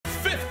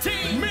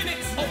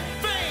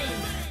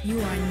You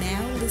are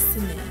now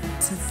listening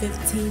to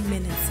 15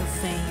 Minutes of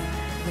Fame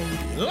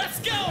Radio.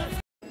 Let's go!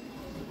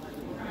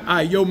 All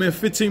right, yo, man,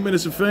 15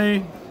 Minutes of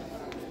Fame.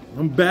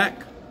 I'm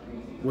back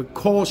with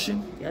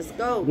Kausion. Let's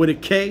go. With a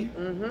K.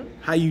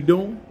 How you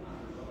doing?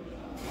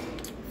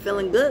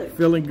 Feeling good.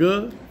 Feeling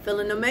good?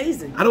 Feeling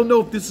amazing. I don't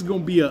know if this is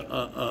going to be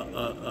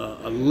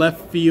a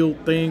left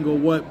field thing or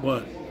what,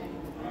 but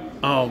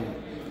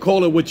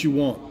call it what you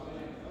want.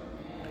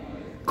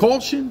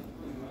 Kausion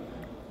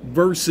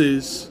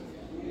versus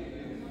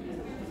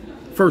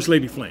First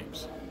Lady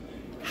Flamez.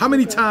 How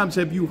many times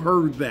have you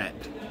heard that?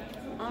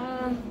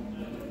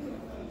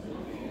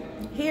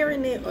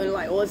 Hearing it,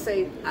 or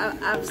say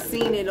I've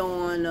seen it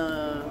on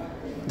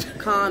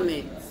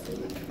comments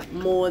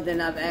more than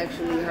I've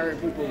actually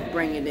heard people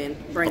bringing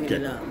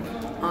it up.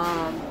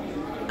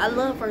 I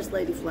love First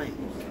Lady Flamez.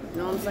 You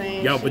know what I'm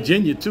saying? Y'all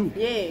Virginia too.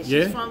 Yeah,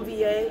 she's from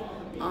VA.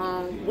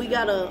 We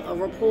got a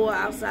rapport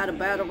outside of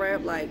battle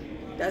rap. Like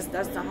that's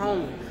the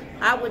homie.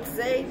 I would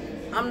say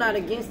I'm not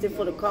against it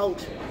for the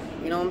culture.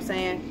 You know what I'm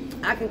saying?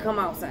 I can come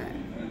outside.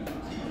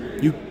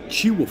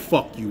 She will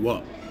fuck you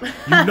up.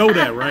 You know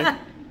that, right?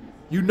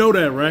 You know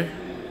that, right?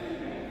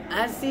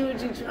 I see what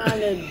you're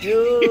trying to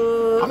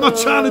do. I'm not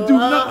trying to do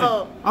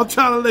nothing. I'm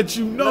trying to let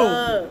you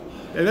know.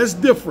 And that's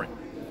different.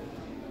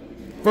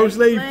 First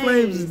Lady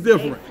Flamez is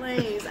different.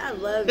 Hey, Flamez, I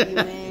love you,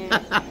 man.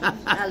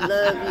 I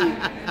love you.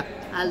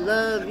 I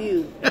love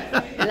you.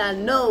 And I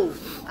know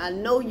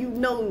you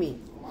know me.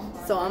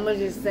 So I'm going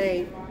to just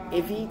say,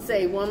 if he'd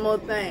say one more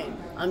thing,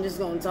 I'm just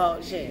going to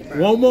talk shit,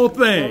 bro. One more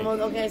thing.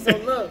 Okay, so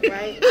look,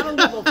 right? I don't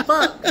give a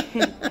fuck.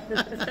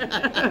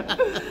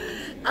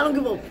 I don't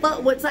give a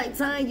fuck what type of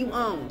time you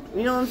own.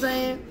 You know what I'm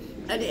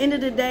saying? At the end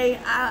of the day,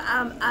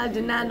 I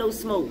deny no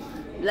smoke.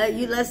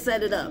 Let's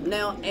set it up.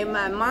 Now, in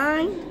my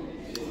mind,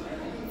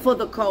 for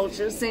the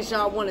culture, since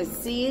y'all want to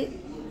see it,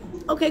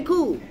 okay,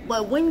 cool.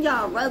 But when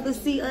y'all rather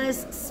see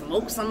us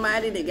smoke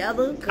somebody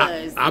together,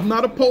 because I'm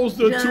not opposed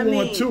to a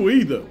 2-on-2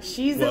 either.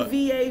 She's a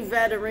VA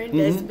veteran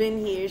that's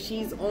been here.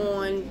 She's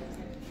on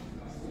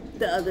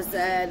the other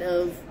side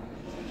of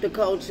the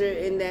culture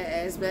in that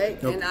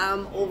aspect, and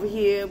I'm over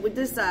here with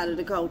this side of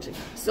the culture.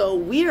 So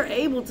we are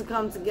able to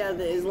come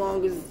together as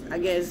long as, I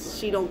guess,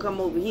 she don't come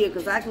over here,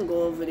 because I can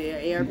go over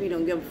there. ARP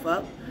don't give a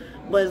fuck.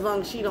 But as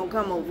long as she don't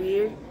come over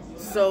here,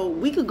 so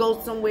we could go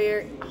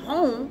somewhere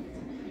home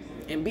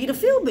and be the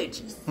few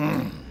bitches. You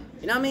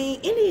know what I mean?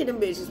 Any of them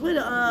bitches. With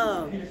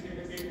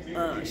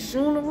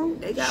Shooneroo,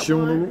 they got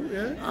one.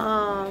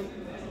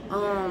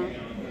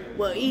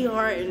 Well, E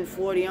Hart and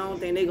 40, I don't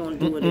think they're gonna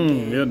do it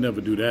again. They'll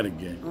never do that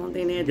again. I don't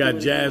think they'll got do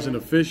it Jazz again.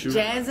 and Official.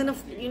 Jazz and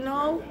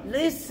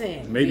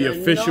listen. Maybe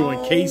Official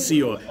and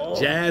Casey, or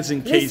Jazz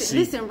and Casey.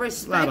 Listen,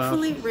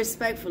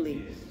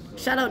 respectfully.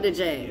 Shout out to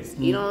Jazz.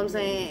 You know what I'm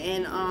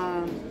saying? And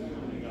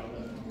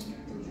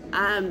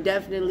I'm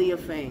definitely a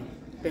fan.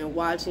 Been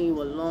watching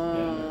you a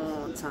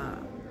long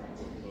time.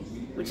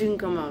 But you can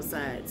come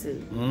outside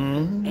too.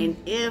 And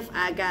if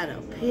I got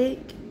a pick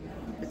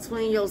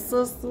between your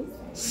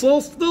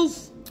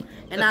sisters,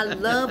 and I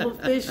love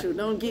Official,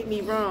 don't get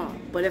me wrong,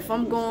 but if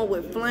I'm going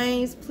with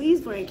Flamez,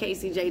 please bring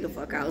KCJ the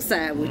fuck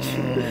outside with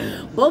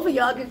you. Both of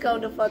y'all can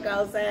come the fuck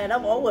outside.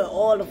 I'm all with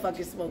all the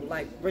fucking smoke,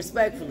 like,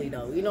 respectfully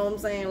though. You know what I'm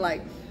saying?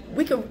 Like,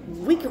 we could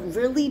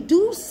really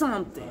do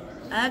something.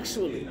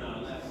 Actually,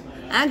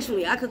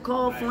 I could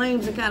call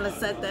Flamez and kind of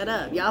set that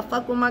up. Y'all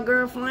fuck with my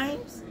girl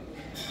Flamez?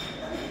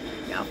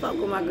 Y'all fuck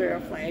with my girl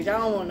Flamez.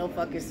 Y'all don't want no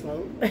fucking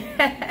smoke.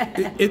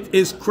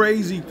 It's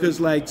crazy because,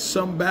 like,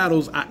 some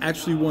battles I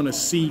actually want to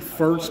see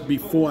first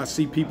before I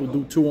see people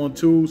do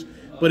 2-on-2s.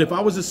 But if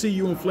I was to see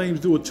you and Flamez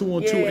do a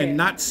 2-on-2 and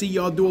not see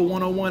y'all do a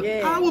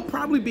 1-on-1, I would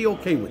probably be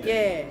okay with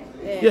it.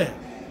 Yeah.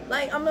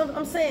 Like,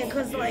 I'm saying,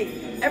 because, like,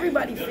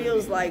 everybody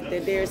feels like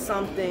that there's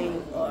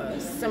something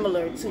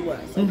similar to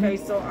us, okay?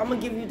 So I'm going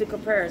to give you the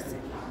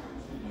comparison.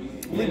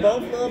 We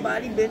both little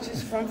body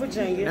bitches from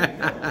Virginia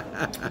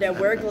that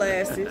wear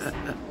glasses.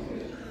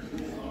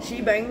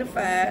 She banged the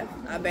 5,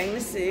 I banged the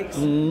 6.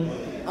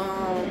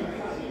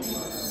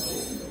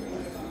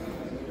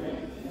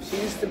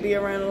 She used to be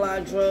around a lot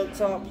of drug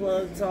talk,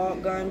 plug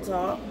talk, gun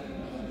talk.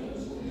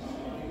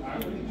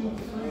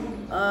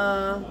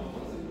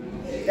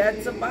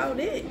 That's about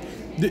it.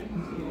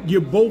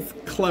 You're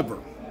both clever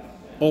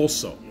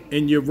also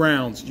in your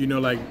rounds. You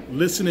know, like,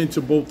 listening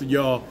to both of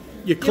y'all,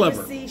 you're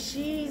clever. See,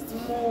 she's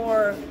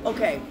more,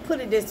 okay, put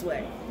it this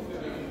way.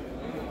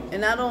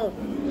 And I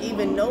don't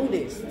even know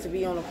this to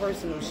be on a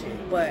personal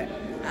shit, but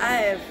I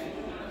have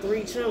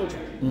 3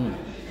 children.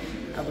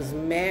 I was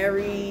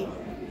married,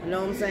 you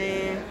know what I'm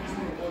saying?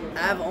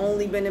 I've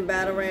only been in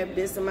battle rap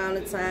this amount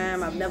of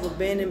time. I've never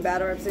been in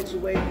battle rap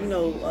situation,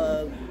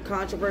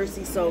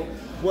 controversy. So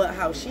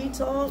how she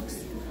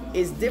talks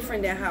is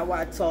different than how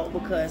I talk,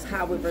 because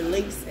how it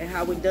relates and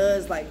how it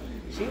does, like,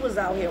 she was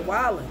out here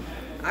wilding.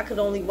 I could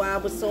only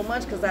wild with so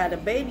much because I had a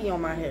baby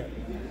on my hip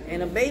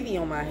and a baby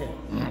on my hip.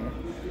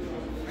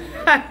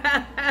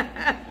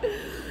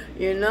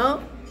 You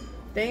know?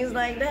 Things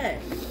like that.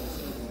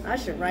 I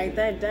should write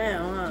that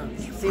down,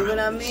 huh? See what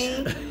I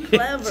mean?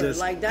 Clever.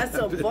 Like, that's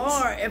a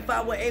bar if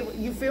I were able.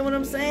 You feel what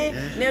I'm saying?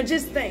 Now,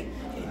 just think.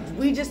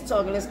 We just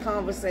talking this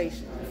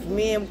conversation. If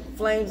me and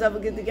Flames ever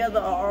get together,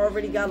 I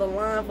already got a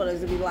line for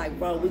us to be like,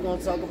 bro, we going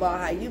to talk about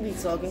how you be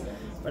talking.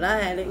 But I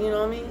had it, you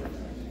know what I mean?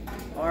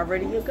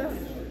 Already you go.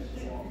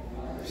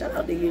 Shout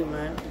out to you,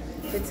 man.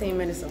 15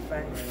 minutes of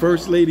fame.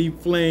 First Lady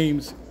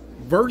Flames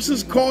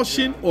versus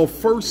Kausion, or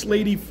First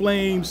Lady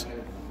Flames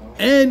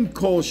and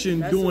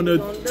Kausion doing a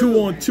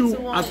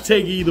 2-on-2. I'll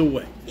take either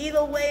way.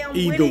 Either way, I'm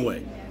either with way.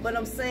 it. But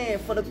I'm saying,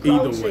 for the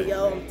culture,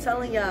 yo, I'm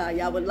telling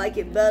y'all would like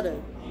it better.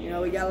 You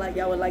know,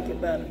 y'all would like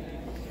it better.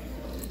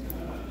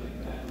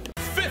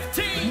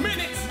 15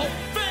 minutes of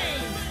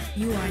fame.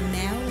 You are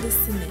now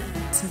listening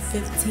to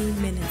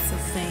 15 Minutes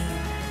of Fame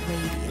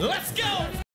Radio. Let's go.